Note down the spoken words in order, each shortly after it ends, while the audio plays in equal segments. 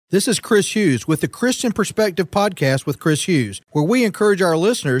This is Chris Hughes with the Christian Perspective Podcast with Chris Hughes, where we encourage our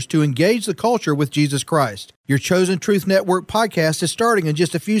listeners to engage the culture with Jesus Christ. Your Chosen Truth Network podcast is starting in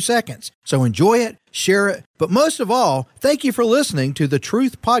just a few seconds, so enjoy it, share it, but most of all, thank you for listening to the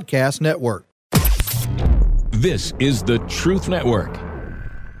Truth Podcast Network. This is the Truth Network.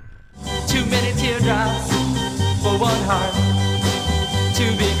 Too many teardrops for one heart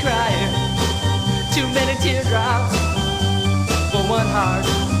to be crying. Too many teardrops for one heart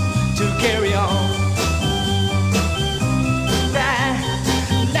to carry on.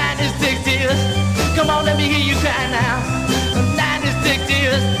 96 tears, come on, let me hear you cry now. 96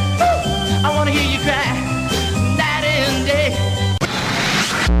 tears, woo, I want to hear you cry night and day.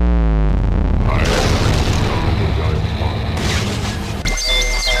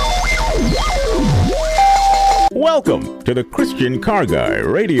 Welcome to the Christian Car Guy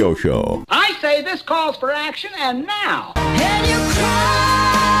Radio Show. I say this calls for action, and now. And you cry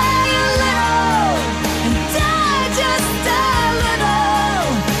a little, and die just a little,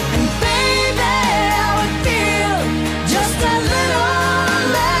 and baby, I would feel just a little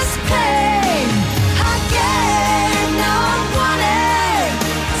less pain. I gave, now I wanted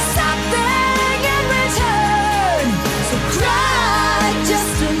something in return, so cry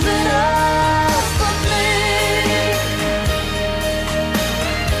just a little for me.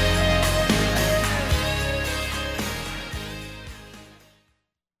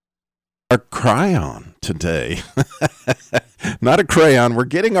 Our cry on today. Not a crayon. We're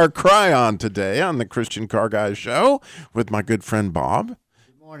getting our cry on today on the Christian Car Guy Show with my good friend Bob.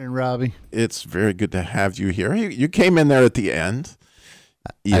 Good morning, Robby. It's very good to have you here. You came in there at the end.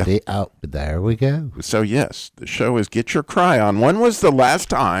 I did. Oh, there we go. So, yes, the show is Get Your Cry On. When was the last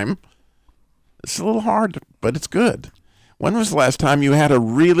time? It's a little hard, but it's good. When was the last time you had a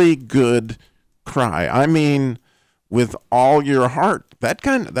really good cry? I mean, with all your heart, that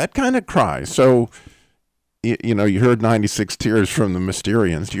kind of cry. So, you know, you heard 96 Tears from the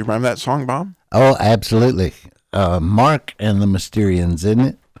Mysterians. Do you remember that song, Bob? Oh, absolutely. Mark and the Mysterians, isn't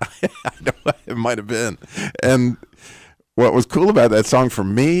it? I know it might have been. And what was cool about that song for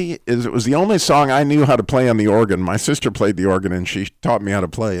me is it was the only song I knew how to play on the organ. My sister played the organ, and she taught me how to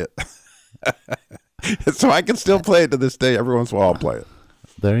play it. So I can still play it to this day. Every once in a while, I'll play it.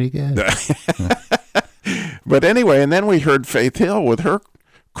 There you go. But anyway, and then we heard Faith Hill with her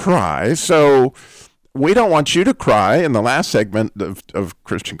cry. So we don't want you to cry. In the last segment of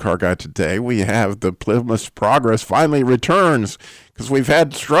Christian Car Guy today, we have the Plymouth Progress finally returns because we've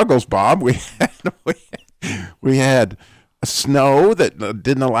had struggles, Bob. We had snow that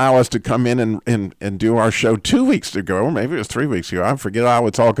didn't allow us to come in and do our show 2 weeks ago. Maybe it was 3 weeks ago. I forget how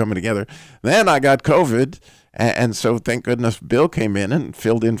it's all coming together. Then I got COVID. And so thank goodness Bill came in and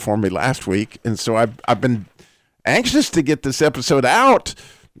filled in for me last week. And so I've been anxious to get this episode out,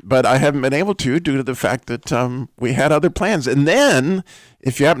 but I haven't been able to due to the fact that we had other plans. And then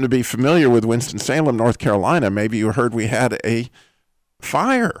if you happen to be familiar with Winston-Salem, North Carolina, maybe you heard we had a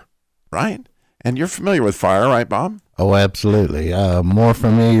fire, right? And you're familiar with fire, right, Bob? Oh, absolutely. More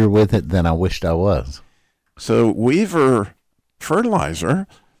familiar with it than I wished I was. So Weaver Fertilizer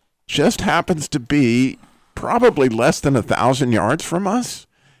just happens to be probably less than 1,000 yards from us.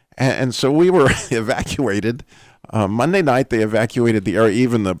 And so we were evacuated. Monday night, they evacuated the area.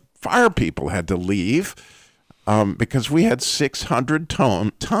 Even the fire people had to leave because we had 600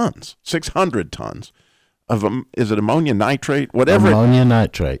 tons of, is it ammonia nitrate? Whatever. Ammonia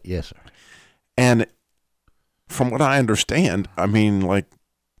nitrate, yes, sir. And from what I understand, I mean, like,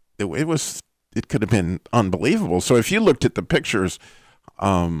 it could have been unbelievable. So if you looked at the pictures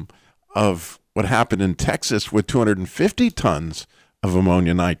of what happened in Texas with 250 tons of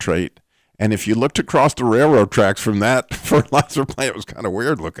ammonia nitrate, and if you looked across the railroad tracks from that fertilizer plant, it was kind of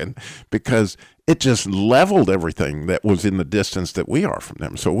weird looking because it just leveled everything that was in the distance that we are from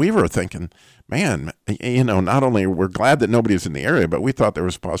them. So we were thinking, man, you know, not only we're glad that nobody's in the area, but we thought there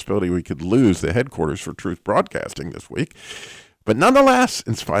was a possibility we could lose the headquarters for Truth Broadcasting this week. But nonetheless,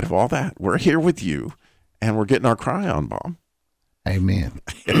 in spite of all that, we're here with you, and we're getting our cry on, Bob. Amen.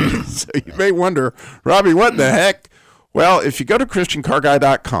 So you may wonder, Robby, what the heck? Well, if you go to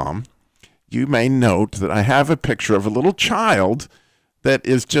ChristianCarGuy.com, you may note that I have a picture of a little child that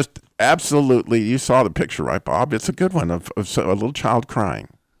is just absolutely, you saw the picture, right, Bob? It's a good one of a little child crying.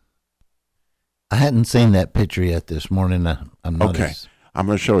 I hadn't seen that picture yet this morning. I'm not okay. I'm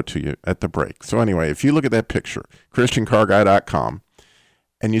going to show it to you at the break. So anyway, if you look at that picture, ChristianCarGuy.com,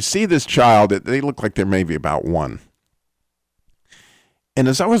 and you see this child, they look like they're maybe about one. And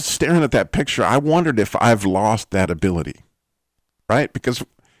as I was staring at that picture, I wondered if I've lost that ability, right? Because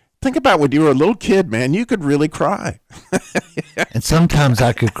Think about when you were a little kid, man. You could really cry. And sometimes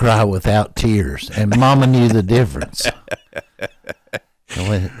I could cry without tears, and Mama knew the difference.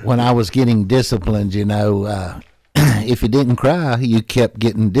 When I was getting disciplined, if you didn't cry, you kept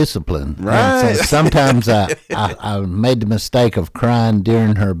getting disciplined. Right. And so sometimes I made the mistake of crying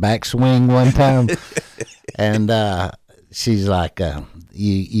during her backswing one time, and she's like,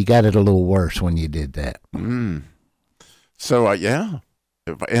 "You got it a little worse when you did that." So yeah,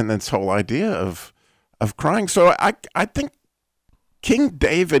 and this whole idea of crying. So I think King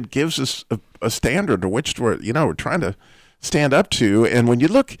David gives us a standard to which we're trying to stand up to. And when you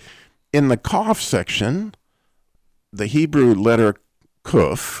look in the Kaf section, the Hebrew letter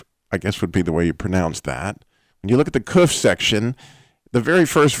Kuf, I guess would be the way you pronounce that. When you look at the Kuf section, the very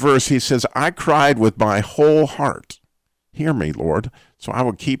first verse, he says, "I cried with my whole heart. Hear me, Lord, so I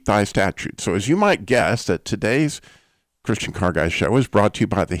will keep thy statutes." So as you might guess, that today's Christian Car Guy show is brought to you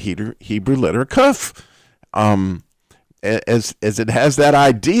by the Hebrew letter Kuf, as it has that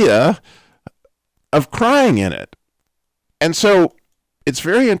idea of crying in it. And so it's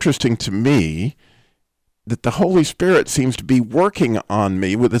very interesting to me that the Holy Spirit seems to be working on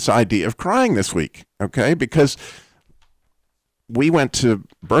me with this idea of crying this week, okay? Because we went to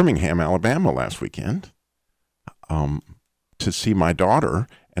Birmingham, Alabama last weekend to see my daughter,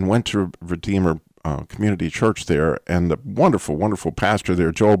 and went to Redeemer Community Church there, and the wonderful, wonderful pastor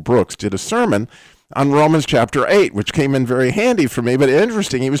there, Joel Brooks, did a sermon on Romans chapter 8, which came in very handy for me, but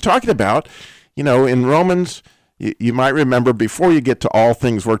interesting. He was talking about, in Romans, you might remember, before you get to all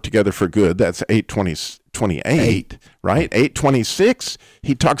things work together for good, that's 8:28, right? 8:26,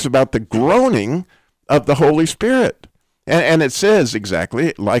 he talks about the groaning of the Holy Spirit. And it says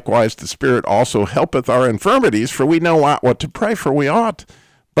exactly, "Likewise the Spirit also helpeth our infirmities, for we know not what to pray for we ought.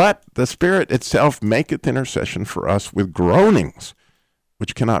 But the Spirit itself maketh intercession for us with groanings,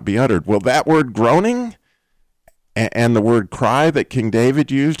 which cannot be uttered." Well, that word groaning and the word cry that King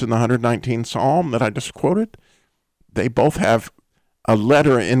David used in the 119th Psalm that I just quoted, they both have a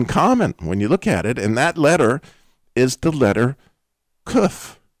letter in common when you look at it, and that letter is the letter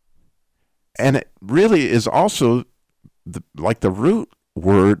Kuf. And it really is also like the root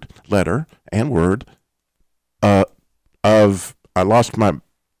word, letter, and word of, I lost my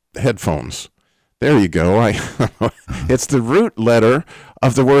headphones. There you go. It's the root letter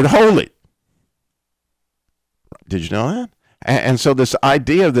of the word holy. Did you know that? And so this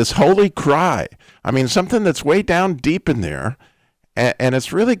idea of this holy cry, I mean, something that's way down deep in there, and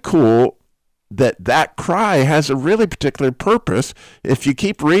it's really cool that cry has a really particular purpose. If you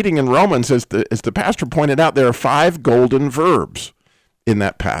keep reading in Romans, as the pastor pointed out, there are 5 golden verbs in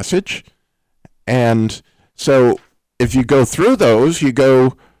that passage. And so if you go through those, you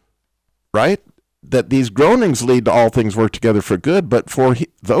go, right, that these groanings lead to all things work together for good, but for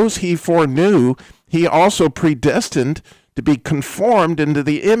those he foreknew, he also predestined to be conformed into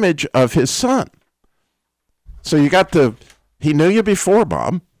the image of his Son. So you got he knew you before,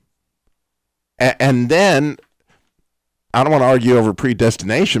 Bob. And then, I don't want to argue over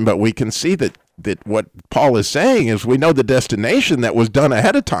predestination, but we can see that what Paul is saying is we know the destination that was done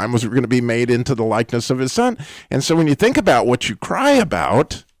ahead of time was going to be made into the likeness of his Son. And so when you think about what you cry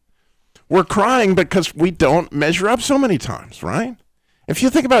about, we're crying because we don't measure up so many times, right? If you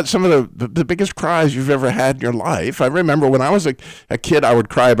think about some of the biggest cries you've ever had in your life, I remember when I was a kid, I would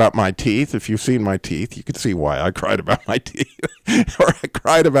cry about my teeth. If you've seen my teeth, you could see why I cried about my teeth. Or I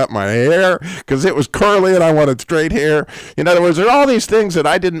cried about my hair because it was curly and I wanted straight hair. In other words, there are all these things that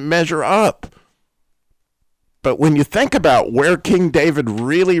I didn't measure up. But when you think about where King David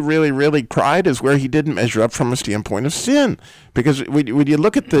really, really, really cried is where he didn't measure up from a standpoint of sin. Because when you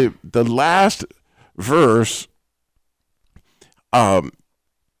look at the last verse,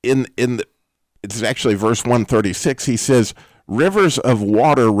 it's actually verse 136, he says, "Rivers of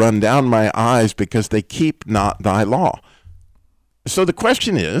water run down my eyes because they keep not thy law." So the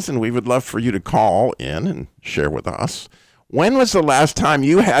question is, and we would love for you to call in and share with us, when was the last time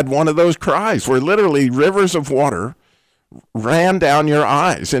you had one of those cries where literally rivers of water ran down your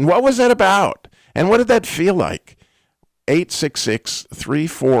eyes? And what was that about? And what did that feel like?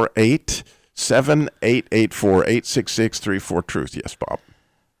 866-348-7884, 866-34-TRUTH. Yes, Bob.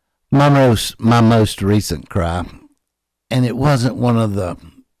 My most recent cry, and it wasn't one of the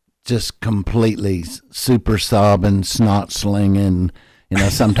just completely super sobbing, snot slinging.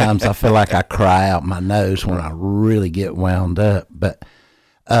 Sometimes I feel like I cry out my nose when I really get wound up. But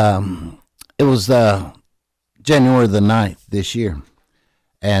it was January the 9th this year.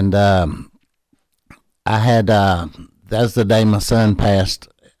 And I had, that's the day my son passed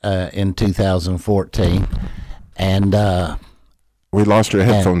in 2014. And We lost your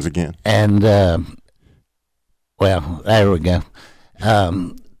headphones again. And, well, there we go.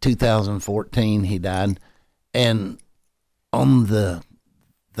 2014, he died. And on the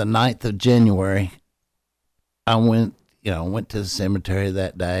 9th of January, I went to the cemetery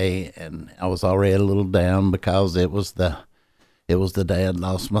that day, and I was already a little down because it was the day I'd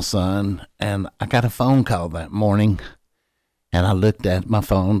lost my son. And I got a phone call that morning, and I looked at my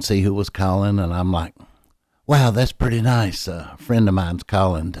phone, see who was calling, and I'm like, wow, that's pretty nice. A friend of mine's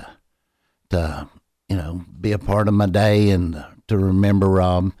calling to be a part of my day and to remember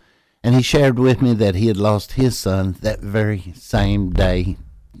Rob. And he shared with me that he had lost his son that very same day.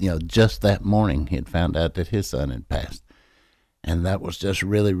 Just that morning, he had found out that his son had passed. And that was just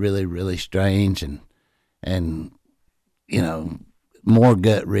really, really, really strange and more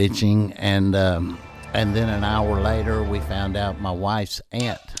gut-wrenching. And then an hour later, we found out my wife's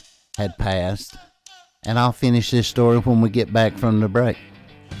aunt had passed. And I'll finish this story when we get back from the break.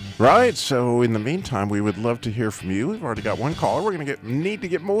 Right. So in the meantime, we would love to hear from you. We've already got one caller. We're going to need to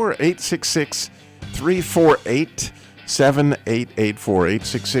get more. 866-348-7884.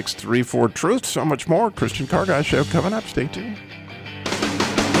 866-34-TRUTH. So much more. Christian Car Guy Show coming up. Stay tuned.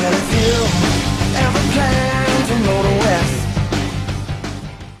 Well, if you ever plan to go to West.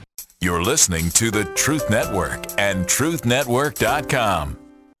 You're listening to the Truth Network and truthnetwork.com.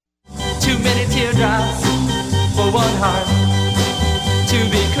 Too many teardrops for one heart to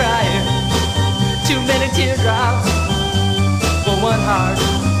be crying. Too many teardrops for one heart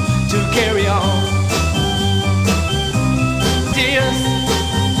to carry on. Tears,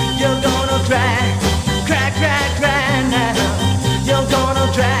 you're gonna cry, cry, cry, cry now. You're gonna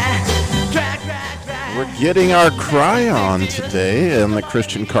cry, cry, cry, cry. We're getting our cry on today in the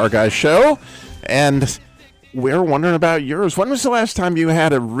Christian Car Guy Show, and we're wondering about yours. When was the last time you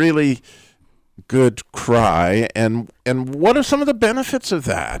had a really good cry, and what are some of the benefits of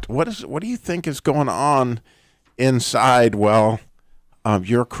that? What do you think is going on inside while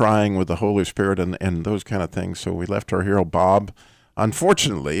you're crying with the Holy Spirit and those kind of things? So we left our hero Bob.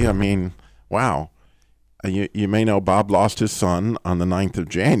 Unfortunately, I mean, wow. You may know Bob lost his son on the 9th of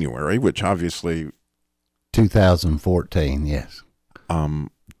January, which obviously 2014, yes.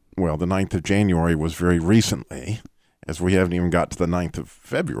 Well, the 9th of January was very recently, as we haven't even got to the 9th of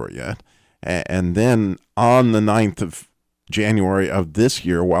February yet. And then on the 9th of January of this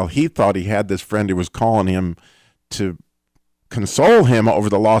year, while he thought he had this friend who was calling him to console him over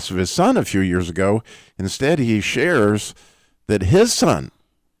the loss of his son a few years ago, instead he shares that his son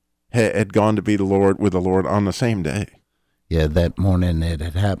had gone to be with the Lord on the same day. Yeah, that morning it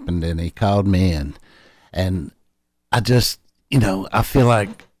had happened, and he called me, and I just, I feel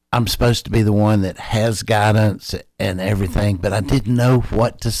like I'm supposed to be the one that has guidance and everything, but I didn't know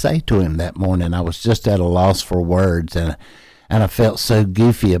what to say to him that morning. I was just at a loss for words, and I felt so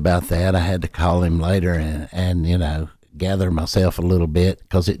goofy about that. I had to call him later and gather myself a little bit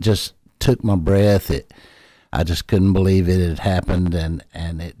because it just took my breath. I just couldn't believe it had happened, and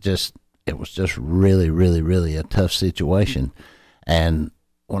it was just really, really, really a tough situation. And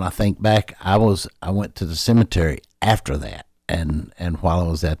when I think back, I went to the cemetery after that. And while I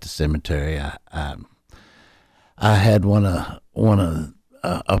was at the cemetery, I had a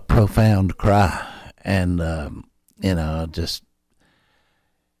profound cry, and just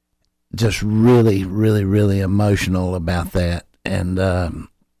really, really, really emotional about that. And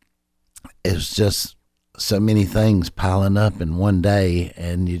it's just so many things piling up in one day,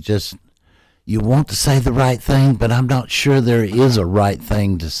 and you want to say the right thing, but I'm not sure there is a right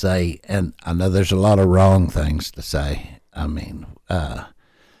thing to say, and I know there's a lot of wrong things to say. I mean,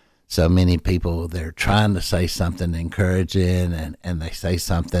 so many people, they're trying to say something encouraging, and they say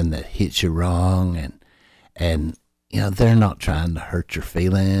something that hits you wrong, and they're not trying to hurt your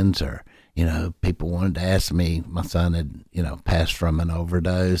feelings. Or people wanted to ask me, my son had passed from an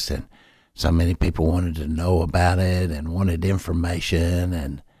overdose, and so many people wanted to know about it and wanted information,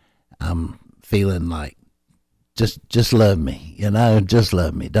 and I'm feeling like just love me, just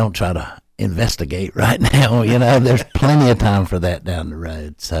love me. Don't try to investigate right now. There's plenty of time for that down the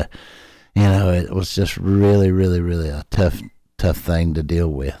road. So, it was just really, really, really a tough thing to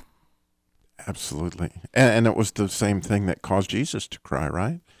deal with. Absolutely. And it was the same thing that caused Jesus to cry,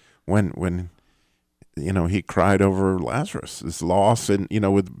 right? When he cried over Lazarus' his loss, and,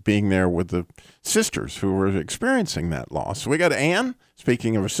 with being there with the sisters who were experiencing that loss. So we got Ann,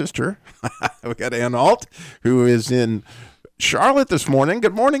 speaking of a sister, we got Ann Alt, who is in Charlotte this morning.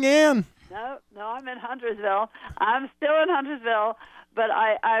 Good morning, Ann. No, I'm in Huntersville. I'm still in Huntersville, but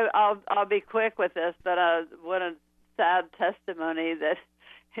I'll be quick with this. But what a sad testimony that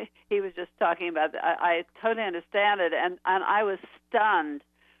he was just talking about. I totally understand it, and I was stunned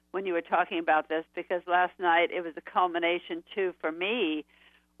when you were talking about this, because last night it was a culmination too for me,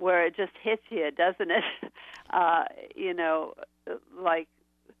 where it just hits you, doesn't it?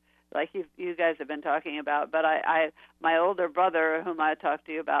 Like you guys have been talking about. But my older brother, whom I talked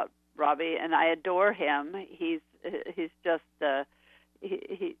to you about, Robby, and I adore him. He's just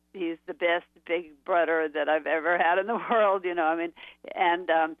he's the best big brother that I've ever had in the world.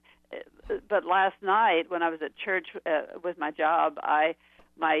 But last night when I was at church with my job,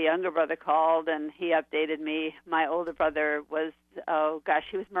 my younger brother called and he updated me. My older brother was,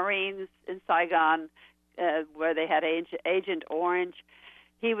 he was Marines in Saigon, where they had Agent Orange.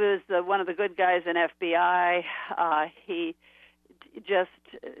 He was one of the good guys in FBI. He just,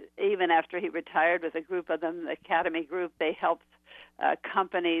 even after he retired with a group of them, the Academy group, they helped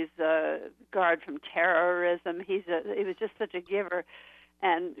companies guard from terrorism. He was just such a giver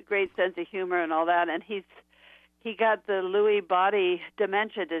and great sense of humor and all that. And he got the Lewy body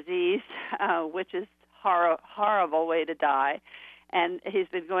dementia disease, which is horrible way to die. And he's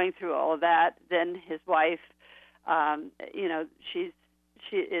been going through all of that. Then his wife,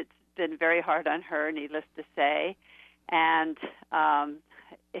 it's been very hard on her, needless to say. And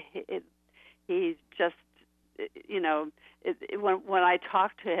he's just, when I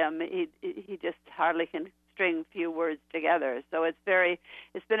talk to him, he just hardly can string a few words together. So it's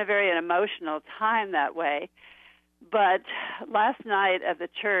been a very emotional time that way. But last night at the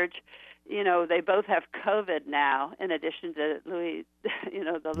church, they both have COVID now, in addition to Lewy,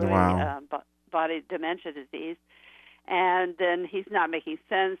 the Lewy body dementia disease. And then he's not making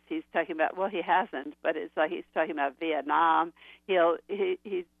sense. He's talking about, he hasn't, but it's like he's talking about Vietnam. He's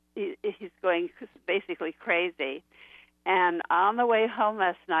going basically crazy. And on the way home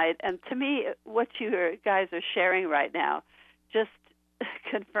last night, and to me, what you guys are sharing right now just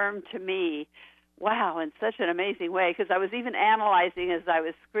confirmed to me, wow, in such an amazing way, because I was even analyzing as I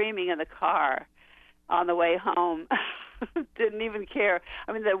was screaming in the car on the way home. Didn't even care.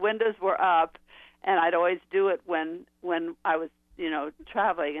 I mean, the windows were up, and I'd always do it when I was,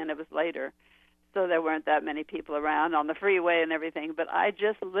 traveling, and it was later. So there weren't that many people around on the freeway and everything. But I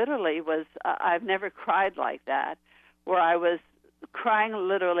just literally was, I've never cried like that, where I was crying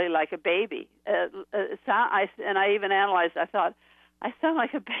literally like a baby. And I even analyzed, I thought, I sound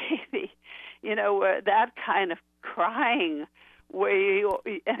like a baby, where that kind of crying where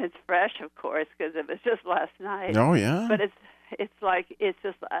and it's fresh, of course, because it was just last night. Oh, yeah. But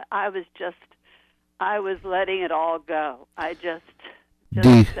I was letting it all go. I just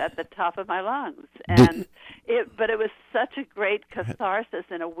at the top of my lungs. And it was such a great catharsis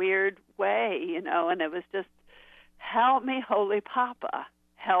in a weird way, and it was just, help me, Holy Papa.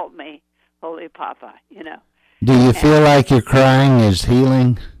 Help me, Holy Papa, Do you feel like your crying is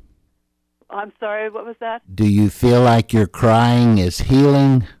healing? I'm sorry, what was that? Do you feel like your crying is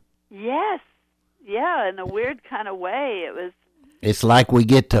healing? Yes. Yeah, in a weird kind of way. It's like we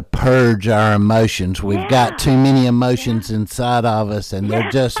get to purge our emotions. We've got too many emotions inside of us, and they're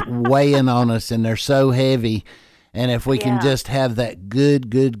just weighing on us, and they're so heavy. And if we can just have that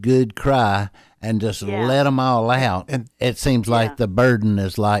good cry and just let them all out, and it seems like the burden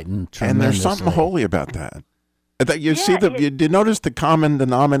is lightened tremendously. And there's something holy about that. You see, you notice the common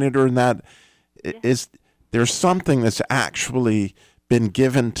denominator in that is there's something that's actually been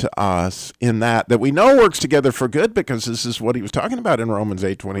given to us in that we know works together for good, because this is what he was talking about in Romans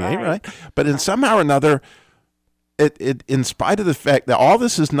 8:28, right? But in somehow or another, it in spite of the fact that all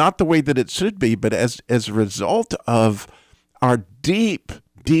this is not the way that it should be, but as a result of our deep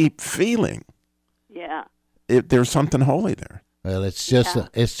feeling, there's something holy there. Well, it's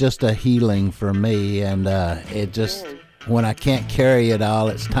just a healing for me, and it just. When I can't carry it all,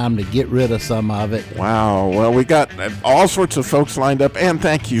 it's time to get rid of some of it. Wow. Well, we got all sorts of folks lined up, and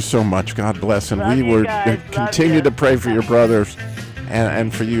thank you so much. God bless. And we will continue to pray for your brothers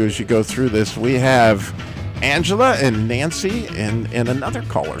and for you as you go through this. We have Angela and Nancy and another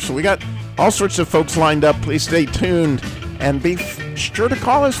caller. So we got all sorts of folks lined up. Please stay tuned and be sure to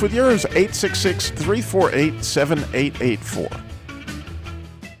call us with yours, 866-348-7884.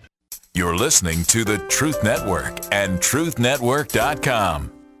 You're listening to the Truth Network and truthnetwork.com.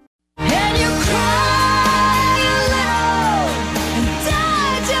 And you cry a little and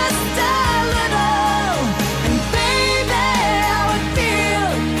die just a little, and baby, I would feel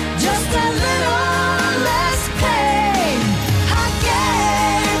just a little less pain. I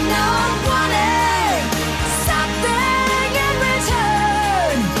gave, now I wanted something in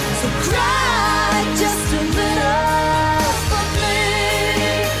return, so cry just a little for me.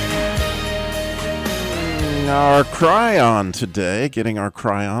 our cry on today, getting our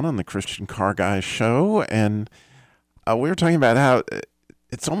cry on the Christian Car Guy Show. And we were talking about how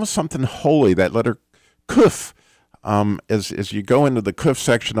it's almost something holy, that letter Kuf. As you go into the Kuf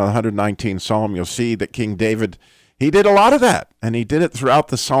section of the 119th Psalm, you'll see that King David, he did a lot of that, and he did it throughout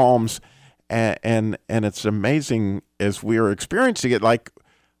the Psalms. And it's amazing as we are experiencing it, like,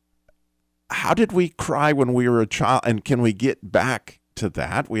 how did we cry when we were a child, and can we get back to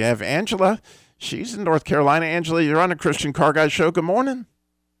that? We have Angela. She's in North Carolina. Angela, you're on the Christian Car Guy Show. Good morning.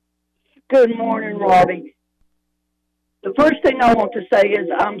 Good morning, Robby. The first thing I want to say is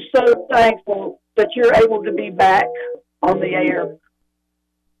I'm so thankful that you're able to be back on the air.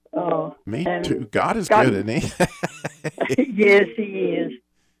 Me too. God is good, isn't he? Yes, he is.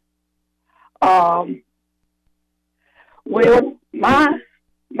 Well,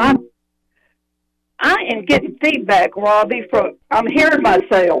 I am getting feedback, Robby. I'm hearing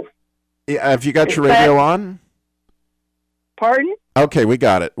myself. Yeah, have you got your radio on? Pardon? Okay, we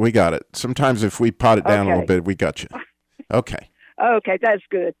got it. Sometimes if we pot it down a little bit, we got you. Okay. Okay, that's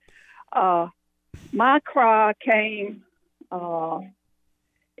good. My cry came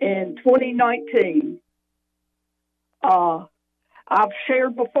in 2019. I've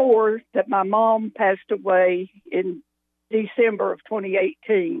shared before that my mom passed away in December of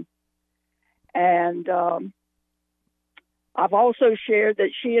 2018. And I've also shared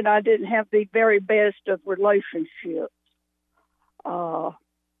that she and I didn't have the very best of relationships.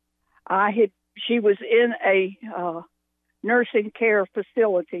 She was in a nursing care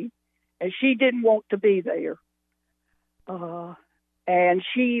facility, and she didn't want to be there. And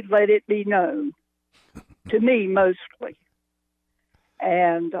she let it be known, to me mostly.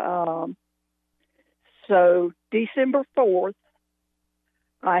 And so December 4th,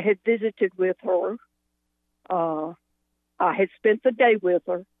 I had visited with her. I had spent the day with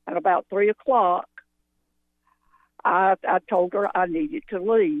her. At about 3 o'clock, I told her I needed to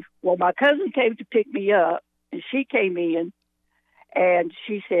leave. Well, my cousin came to pick me up, and she came in, and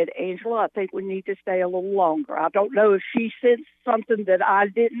she said, Angela, I think we need to stay a little longer. I don't know if she sensed something that I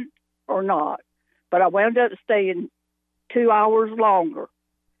didn't or not, but I wound up staying 2 hours longer.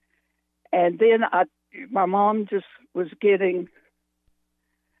 And then my mom just was getting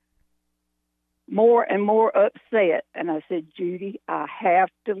more and more upset. And I said, Judy, I have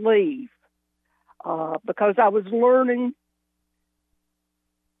to leave. Because I was learning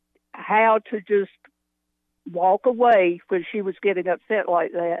how to just walk away when she was getting upset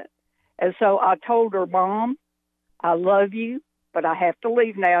like that. And so I told her, Mom, I love you, but I have to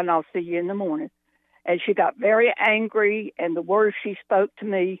leave now, and I'll see you in the morning. And she got very angry, and the words she spoke to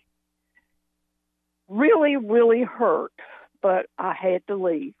me really, really hurt. But I had to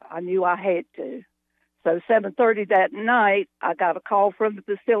leave. I knew I had to. So 7:30 that night, I got a call from the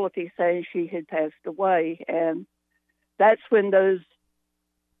facility saying she had passed away. And that's when those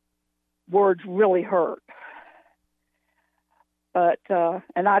words really hurt. But,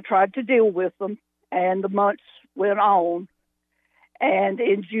 and I tried to deal with them, and the months went on. And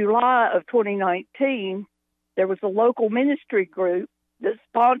in July of 2019, there was a local ministry group that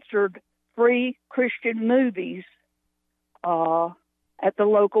sponsored free Christian movies at the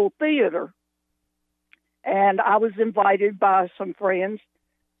local theater. And I was invited by some friends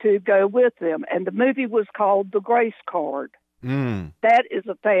to go with them. And the movie was called The Grace Card. Mm. That is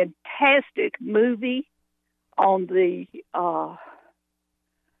a fantastic movie on the on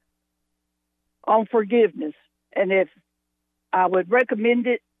forgiveness. And if I would recommend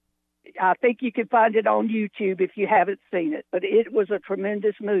it, I think you can find it on YouTube if you haven't seen it. But it was a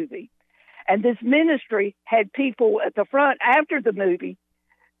tremendous movie. And this ministry had people at the front after the movie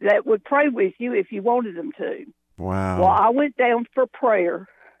that would pray with you if you wanted them to. Wow. Well, I went down for prayer,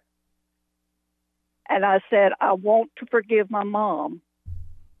 and I said, I want to forgive my mom.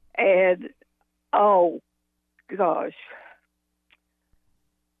 And, oh, gosh.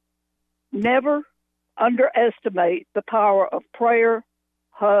 Never underestimate the power of prayer,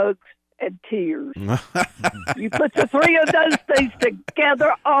 hugs, and tears. You put the three of those things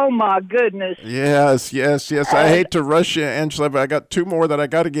together, oh my goodness. Yes. I hate to rush you, Angela, but I got two more that I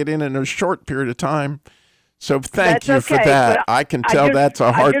got to get in a short period of time. So thank you for that. I can tell that's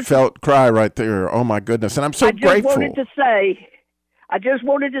a heartfelt cry right there. Oh my goodness. And I'm so grateful. I just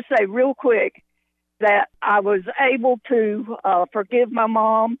wanted to say real quick that I was able to forgive my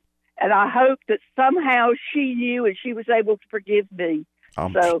mom, and I hope that somehow she knew and she was able to forgive me.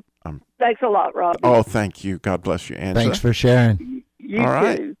 Thanks a lot, Robby. Oh, thank you. God bless you, Angela. Thanks for sharing. You All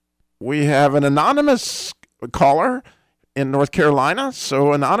right. too. We have an anonymous caller in North Carolina.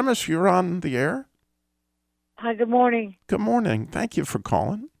 So, Anonymous, you're on the air. Hi, good morning. Good morning. Thank you for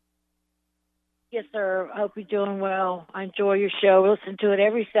calling. Yes, sir. I hope you're doing well. I enjoy your show. Listen to it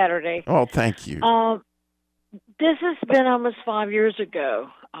every Saturday. Oh, thank you. This has been almost 5 years ago.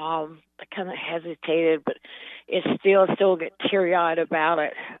 I kind of hesitated, but I still get teary-eyed about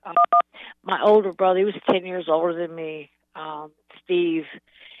it. My older brother, he was 10 years older than me, Steve,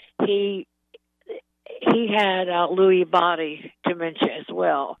 he had Lewy body dementia as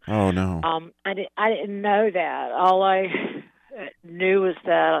well. Oh, no. I didn't know that. All I knew was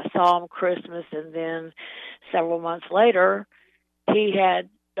that I saw him Christmas, and then several months later, he had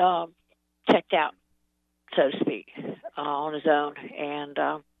checked out, so to speak, on his own, and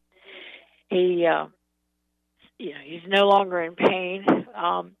he's no longer in pain.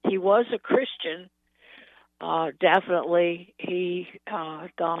 He was a Christian, definitely. He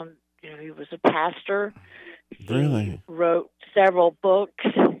gone. He was a pastor. Really? He wrote several books,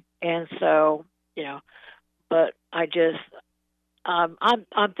 and so But I just, I'm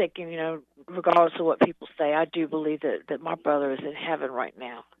thinking, regardless of what people say, I do believe that my brother is in heaven right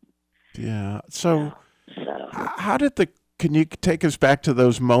now. Yeah. So how can you take us back to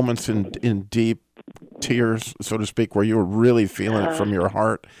those moments in deep tears, so to speak, where you were really feeling it from your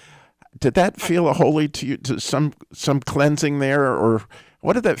heart? Did that feel holy to you, to some cleansing there, or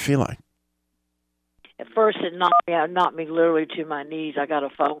what did that feel like? At first, it knocked me literally to my knees. I got a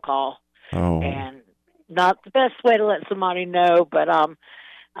phone call. Oh. And not the best way to let somebody know, but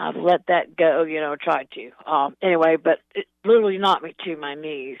I've let that go, tried to. Anyway, but it literally knocked me to my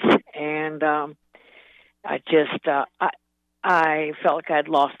knees. And I just, I felt like I'd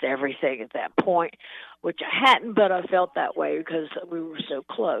lost everything at that point, which I hadn't, but I felt that way because we were so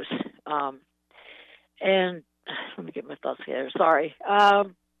close. And let me get my thoughts together. Sorry.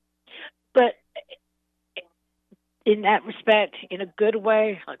 But in that respect, in a good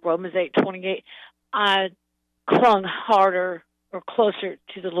way, like Romans 8:28, I clung harder or closer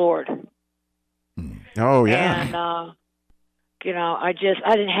to the Lord. Oh yeah. And I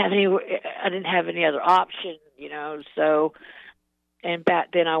didn't have any other option, So, and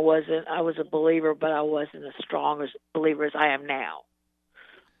back then I was a believer, but I wasn't as strong as believer as I am now.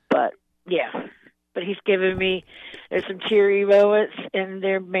 But yeah. But he's given me, there's some teary moments, and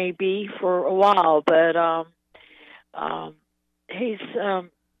there may be for a while, but the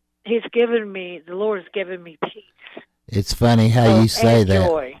Lord has given me peace. It's funny how you say that.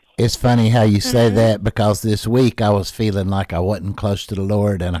 Joy. It's funny how you say that, because this week I was feeling like I wasn't close to the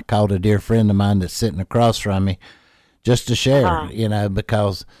Lord, and I called a dear friend of mine that's sitting across from me just to share,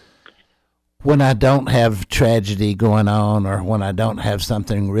 because when I don't have tragedy going on, or when I don't have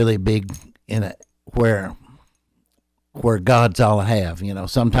something really big in it, where God's all I have.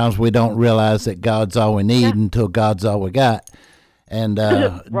 Sometimes we don't realize that God's all we need until God's all we got. And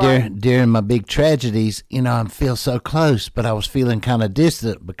Right. during my big tragedies, I feel so close, but I was feeling kind of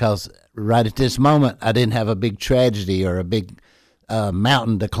distant, because right at this moment I didn't have a big tragedy or a big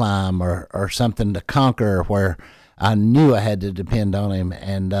mountain to climb or something to conquer where I knew I had to depend on him.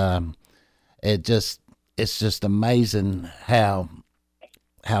 And it's just amazing how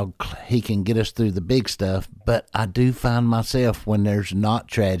he can get us through the big stuff. But I do find myself, when there's not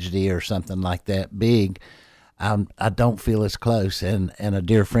tragedy or something like that big, I don't feel as close. And a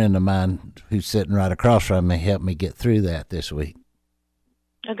dear friend of mine who's sitting right across from me helped me get through that this week.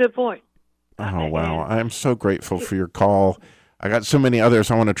 A good point. Oh, wow. I'm so grateful for your call. I got so many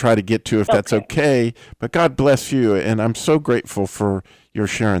others I want to try to get to, if that's okay. But God bless you, and I'm so grateful for your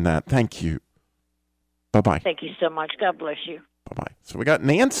sharing that. Thank you. Bye-bye. Thank you so much. God bless you. Bye-bye. So we got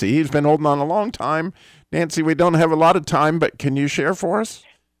Nancy, who's been holding on a long time. Nancy, we don't have a lot of time, but can you share for us?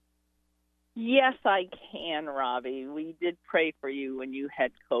 Yes, I can, Robby. We did pray for you when you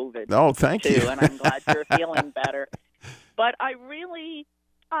had COVID. Oh, thank you. And I'm glad you're feeling better. But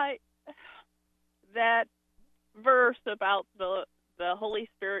that verse about the Holy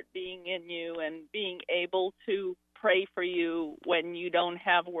Spirit being in you and being able to pray for you when you don't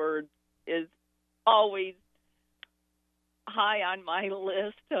have words is always high on my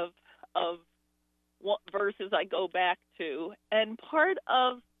list of what verses I go back to. And part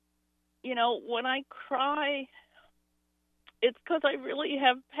of, when I cry, it's because I really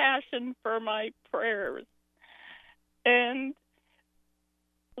have passion for my prayers. And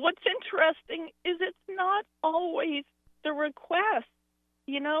what's interesting is it's not always the request.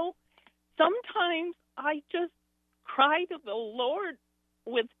 Sometimes I just cry to the Lord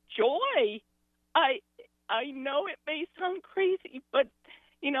with joy. I know it may sound crazy, but,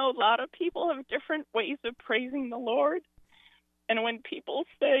 a lot of people have different ways of praising the Lord. And when people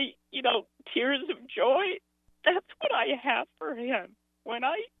say, tears of joy, that's what I have for him. When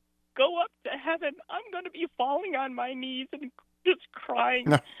I go up to heaven, I'm going to be falling on my knees and just crying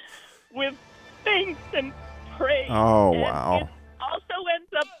with thinks and prays. Oh, and wow. It also ends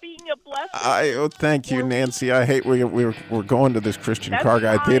up being a blessing. Thank you, Nancy. I hate we're going to this Christian That's Car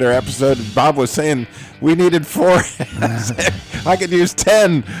Guy fine. Theater episode. And Bob was saying we needed 4. I could use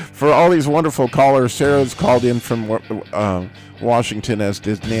 10 for all these wonderful callers. Sarah's called in from Washington, as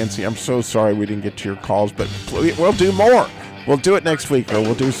did Nancy. I'm so sorry we didn't get to your calls, but we'll do more. We'll do it next week, or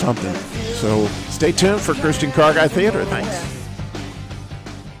we'll do something. So stay tuned for Christian Car Guy Theater. Thanks.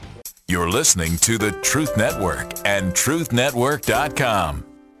 You're listening to the Truth Network and truthnetwork.com.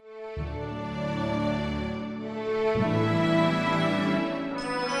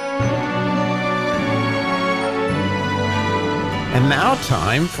 And now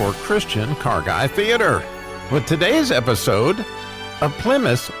time for Christian Car Guy Theater. With today's episode, A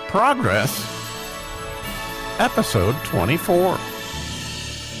Plymouth Progress, episode 24.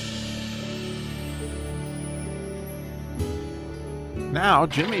 Now,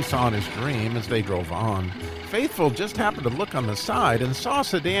 Jimmy saw in his dream as they drove on. Faithful just happened to look on the side and saw a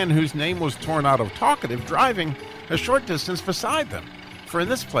sedan whose name was torn out of Talkative driving a short distance beside them. For in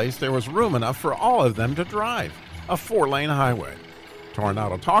this place there was room enough for all of them to drive, a 4-lane highway. Torn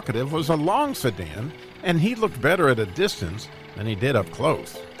out of Talkative was a long sedan, and he looked better at a distance than he did up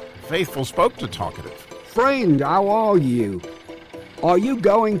close. Faithful spoke to Talkative. Friend, how are you? Are you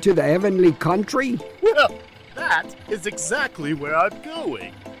going to the heavenly country? Well, that is exactly where I'm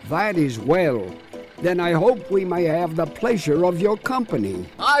going. That is well. Then I hope we may have the pleasure of your company.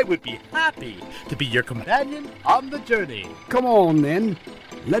 I would be happy to be your companion on the journey. Come on, then.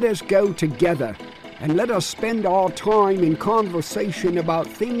 Let us go together, and let us spend our time in conversation about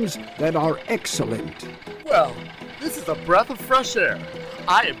things that are excellent. Well, this is a breath of fresh air.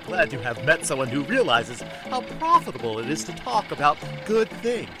 I am glad to have met someone who realizes how profitable it is to talk about good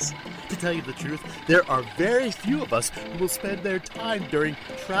things. To tell you the truth, there are very few of us who will spend their time during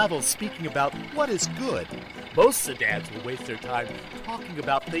travel speaking about what is good. Most sedans will waste their time talking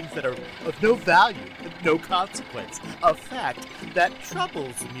about things that are of no value and no consequence, a fact that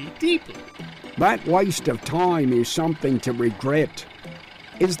troubles me deeply. That waste of time is something to regret.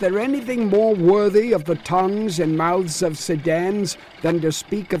 Is there anything more worthy of the tongues and mouths of sedans than to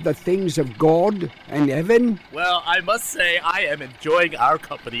speak of the things of God and heaven? Well, I must say I am enjoying our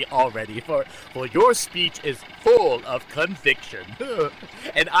company already, for your speech is full of conviction.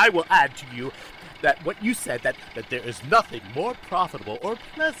 And I will add to you that what you said, that there is nothing more profitable or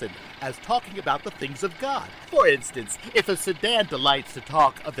pleasant as talking about the things of God. For instance, if a sedan delights to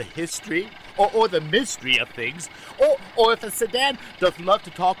talk of the history or the mystery of things, or if a sedan doth love to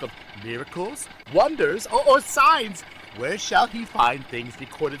talk of miracles, wonders, or signs, where shall he find things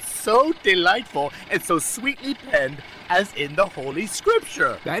recorded so delightful and so sweetly penned as in the Holy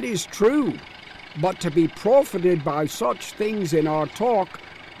Scripture? That is true. But to be profited by such things in our talk,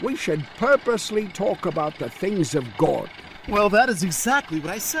 we should purposely talk about the things of God. Well, that is exactly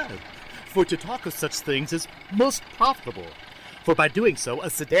what I said. For to talk of such things is most profitable. For by doing so, a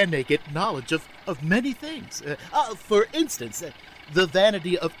sedan may get knowledge of many things. For instance, the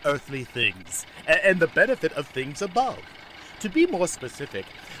vanity of earthly things, and the benefit of things above. To be more specific,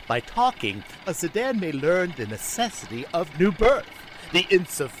 by talking, a sedan may learn the necessity of new birth, the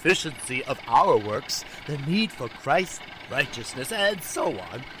insufficiency of our works, the need for Christ's righteousness, and so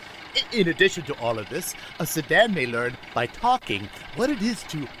on. In addition to all of this, a sedan may learn by talking what it is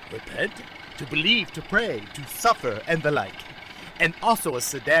to repent, to believe, to pray, to suffer, and the like. And also a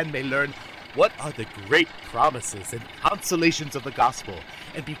sedan may learn what are the great promises and consolations of the gospel,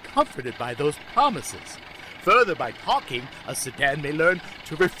 and be comforted by those promises. Further, by talking, a sedan may learn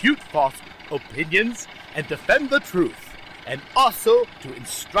to refute false opinions and defend the truth, and also to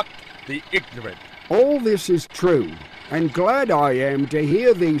instruct the ignorant. All this is true, and glad I am to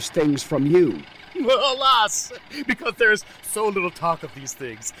hear these things from you. Alas, because there is so little talk of these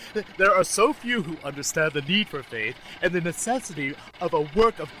things. There are so few who understand the need for faith and the necessity of a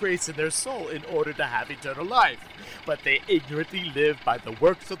work of grace in their soul in order to have eternal life. But they ignorantly live by the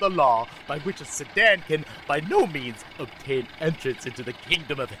works of the law, by which a sedan can by no means obtain entrance into the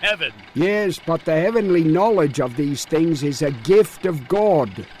kingdom of heaven. Yes, but the heavenly knowledge of these things is a gift of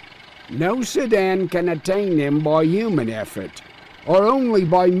God. No sedan can attain them by human effort, or only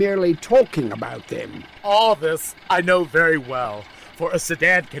by merely talking about them. All this I know very well, for a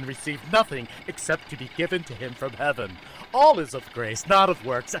sedan can receive nothing except to be given to him from heaven. All is of grace, not of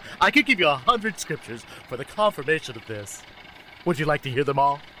works. I could give you 100 scriptures for the confirmation of this. Would you like to hear them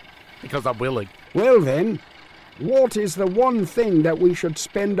all? Because I'm willing. Well then, what is the one thing that we should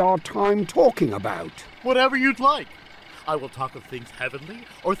spend our time talking about? Whatever you'd like. I will talk of things heavenly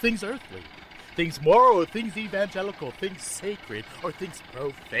or things earthly, things moral or things evangelical, things sacred or things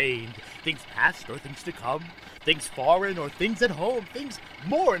profane, things past or things to come, things foreign or things at home, things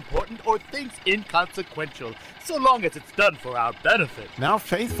more important or things inconsequential, so long as it's done for our benefit. Now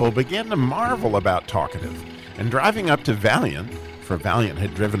Faithful began to marvel about Talkative, and driving up to Valiant, for Valiant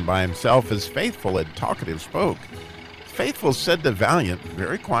had driven by himself as Faithful had Talkative spoke, Faithful said to Valiant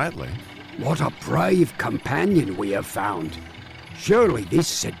very quietly, "What a brave companion we have found. Surely this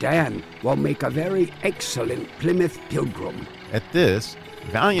sedan will make a very excellent Plymouth Pilgrim." At this,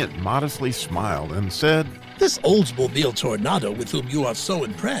 Valiant modestly smiled and said, "This Oldsmobile Tornado with whom you are so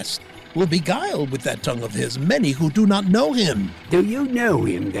impressed will beguile with that tongue of his many who do not know him." "Do you know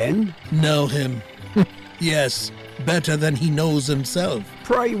him, then?" "Know him? Yes, better than he knows himself."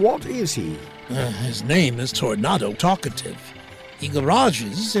 "Pray, what is he?" His name is Tornado Talkative. He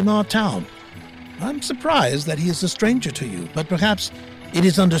garages in our town. I'm surprised that he is a stranger to you, but perhaps it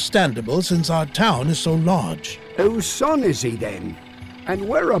is understandable since our town is so large." "Whose son is he, then? And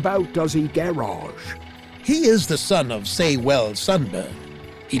whereabout does he garage?" "He is the son of Saywell Sunburn.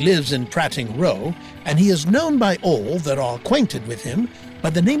 He lives in Pratting Row, and he is known by all that are acquainted with him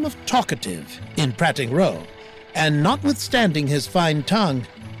by the name of Talkative in Pratting Row. And notwithstanding his fine tongue,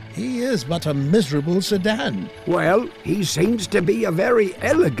 he is but a miserable sedan." "Well, he seems to be a very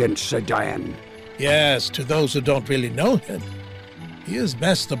elegant sedan." "Yes, to those who don't really know him. He is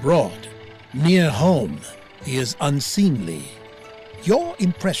best abroad. Near home, he is unseemly. Your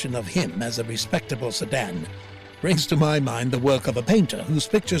impression of him as a respectable sedan brings to my mind the work of a painter whose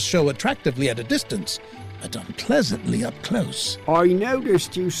pictures show attractively at a distance, but unpleasantly up close." "I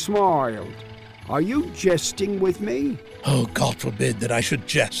noticed you smiled. Are you jesting with me?" Oh, God forbid that I should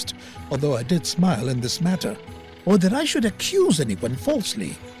jest, although I did smile in this matter, or that I should accuse anyone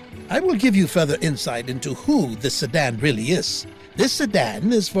falsely. I will give you further insight into who this sedan really is. This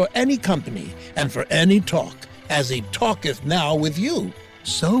sedan is for any company and for any talk, as he talketh now with you.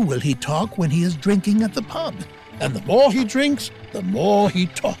 So will he talk when he is drinking at the pub, and the more he drinks, the more he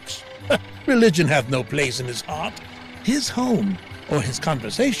talks. Religion hath no place in his heart, his home, or his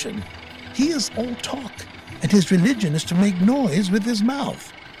conversation. He is all talk, and his religion is to make noise with his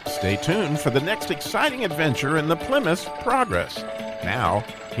mouth." Stay tuned for the next exciting adventure in the Plymouth Progress. Now,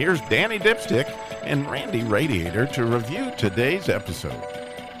 here's Danny Dipstick and Randy Radiator to review today's episode.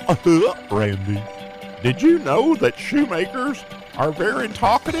 Randy, did you know that shoemakers are very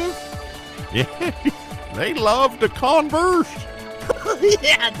talkative? Yeah, they love to converse.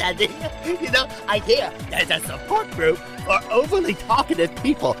 Yeah, Daddy. You know, I hear there's a support group for overly talkative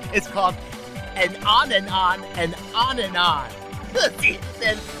people. It's called an on and on and on and on. See,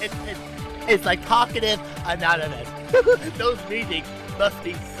 it's like Talkative Anonymous. Those meetings must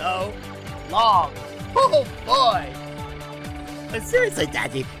be so long. Oh, boy. But seriously,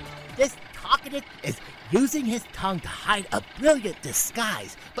 Daddy, this talkative is using his tongue to hide a brilliant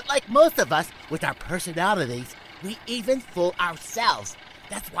disguise. But like most of us with our personalities, we even fool ourselves.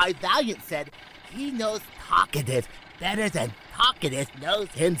 That's why Valiant said he knows Talkative better than Talkative knows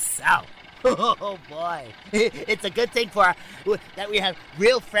himself. Oh boy, it's a good thing that we have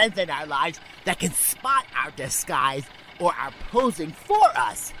real friends in our lives that can spot our disguise or our posing for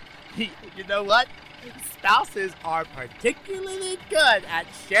us. You know what? Spouses are particularly good at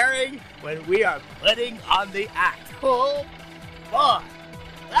sharing when we are putting on the act. Oh boy.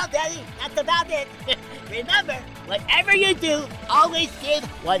 Well, Daddy, that's about it. Remember, whatever you do, always give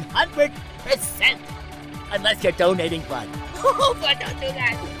 100%. Unless you're donating blood. Oh, but don't do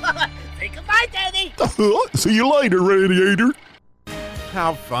that. Say goodbye, Daddy. See you later, Radiator.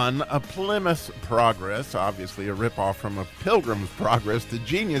 How fun. A Plymouth Progress, obviously a ripoff from a Pilgrim's Progress, the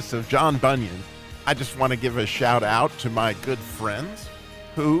genius of John Bunyan. I just want to give a shout out to my good friends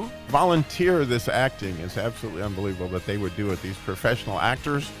who volunteer this acting. It's absolutely unbelievable that they would do it. These professional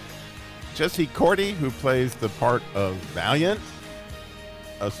actors. Jesse Cordy, who plays the part of Valiant.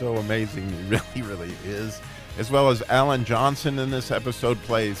 So amazing, he really is. As well as Alan Johnson in this episode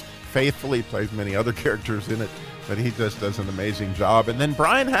plays faithfully, plays many other characters in it, but he just does an amazing job. And then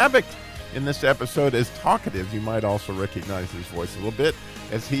Brian Habbick in this episode is Talkative. You might also recognize his voice a little bit,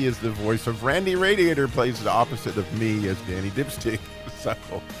 as he is the voice of Randy Radiator, plays the opposite of me as Danny Dipstick. So,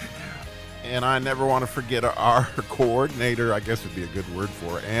 and I never want to forget our coordinator, I guess would be a good word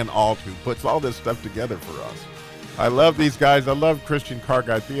for it, Ann Alt, who puts all this stuff together for us. I love these guys. I love Christian Car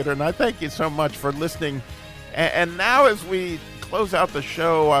Guy Theater, and I thank you so much for listening. And now as we close out the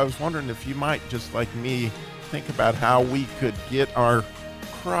show, I was wondering if you might, just like me, think about how we could get our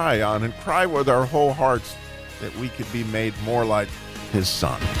cry on and cry with our whole hearts that we could be made more like his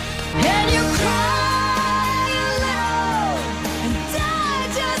son. And you cry a little and die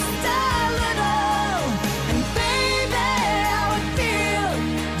just a little.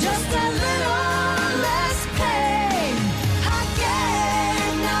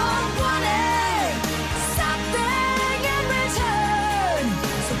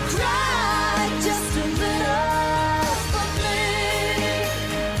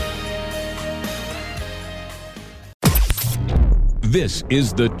 This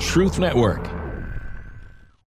is the Truth Network.